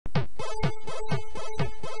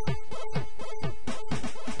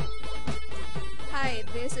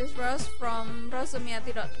Rose from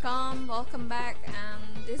rosumiati.com. Welcome back,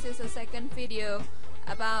 and this is a second video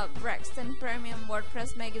about Braxton Premium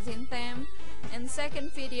WordPress magazine theme. In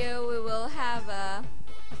second video we will have a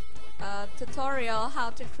tutorial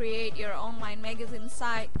how to create your online magazine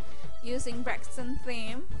site using Braxton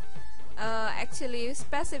theme. Actually,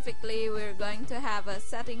 specifically, we're going to have a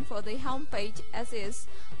setting for the homepage as is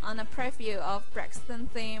on a preview of Braxton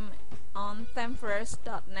theme on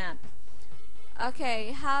themefirst.net.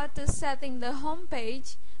 Okay, how to setting the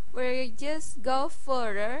homepage? We just go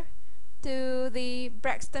further to the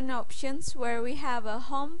Braxton options where we have a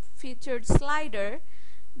home featured slider.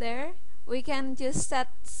 There we can just set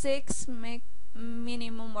 6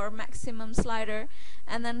 minimum or maximum slider,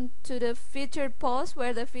 and then to the featured post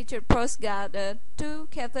where the featured post got a 2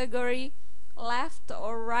 category, left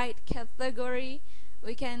or right category.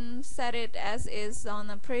 We can set it as is on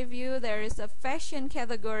a preview. There is a fashion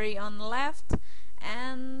category on left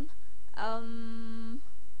and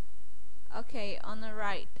okay, on the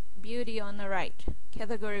right, beauty on the right,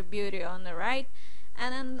 category beauty on the right,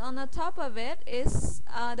 and then on the top of it is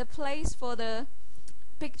the place for the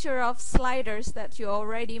picture of sliders that you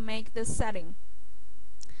already make the setting.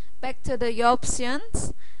 Back to the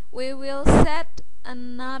options, we will set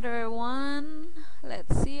another one.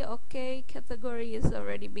 Let's see. Okay, category is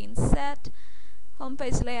already been set,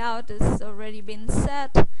 homepage layout is already been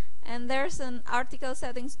set, and there's an article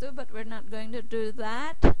settings too, but we're not going to do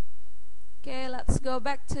that. Okay, let's go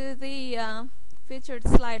back to the featured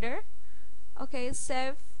slider. Okay,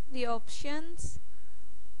 save the options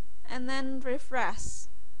and then refresh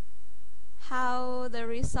how the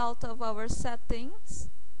result of our settings.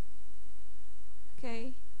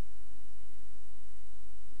 Okay,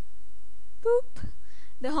 boop,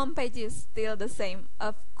 the homepage is still the same,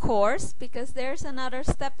 of course, because there's another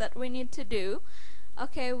step that we need to do.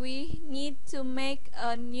 Okay, we need to make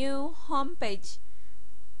a new homepage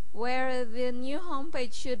where the new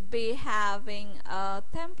homepage should be having a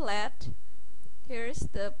template. Here's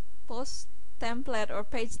the post template or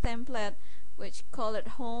page template, which call it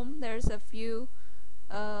home. There's a few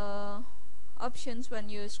options when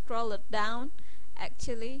you scroll it down.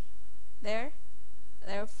 Actually, they're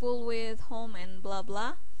full with home and blah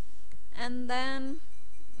blah. And then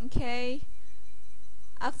okay,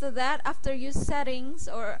 after that, after you settings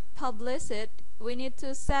or publish it, we need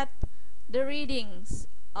to set the readings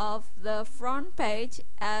of the front page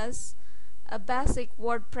as a basic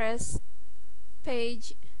WordPress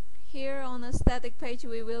page. Here on a static page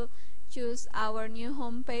we will choose our new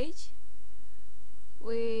home page.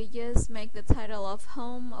 We just make the title of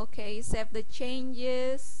home. Okay, save the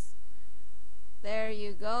changes. There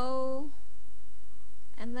you go.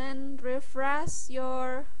 And then refresh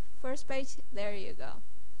your first page. There you go.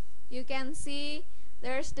 You can see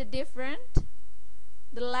there's the different.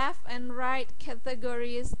 The left and right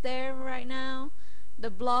category is there right now. The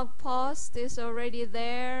blog post is already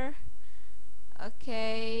there.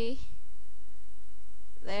 Okay,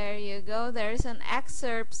 there you go. There's an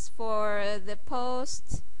excerpts for the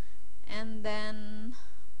post, and then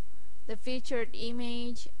the featured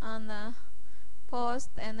image on the post,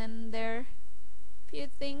 and then there are few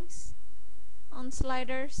things on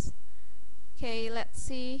sliders. Okay, let's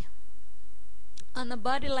see on the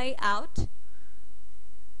body layout.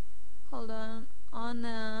 Hold on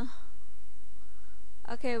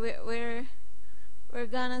okay, we're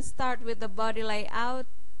gonna start with the body layout.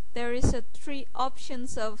 There is a 3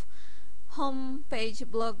 options of home page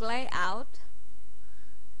blog layout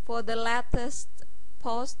for the latest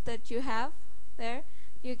post that you have there.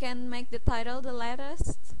 You can make the title the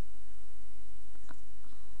latest.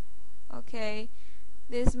 Okay,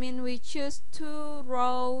 this means we choose 2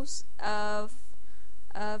 rows of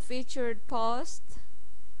featured post.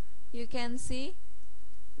 You can see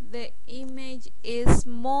the image is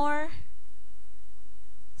smaller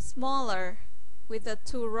with the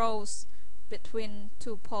 2 rows between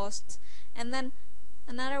 2 posts, and then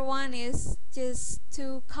another one is just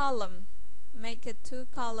 2 column. Make a 2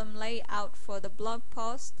 column layout for the blog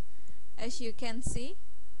post, as you can see.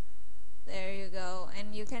 There you go,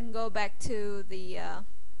 and you can go back to the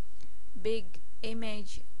big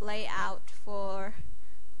image layout for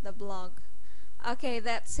the blog. Okay,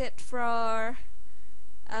 that's it for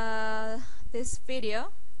this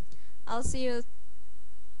video. I'll see you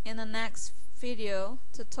in the next video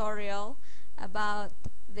tutorial about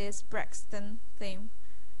this Braxton theme.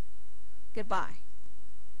 Goodbye.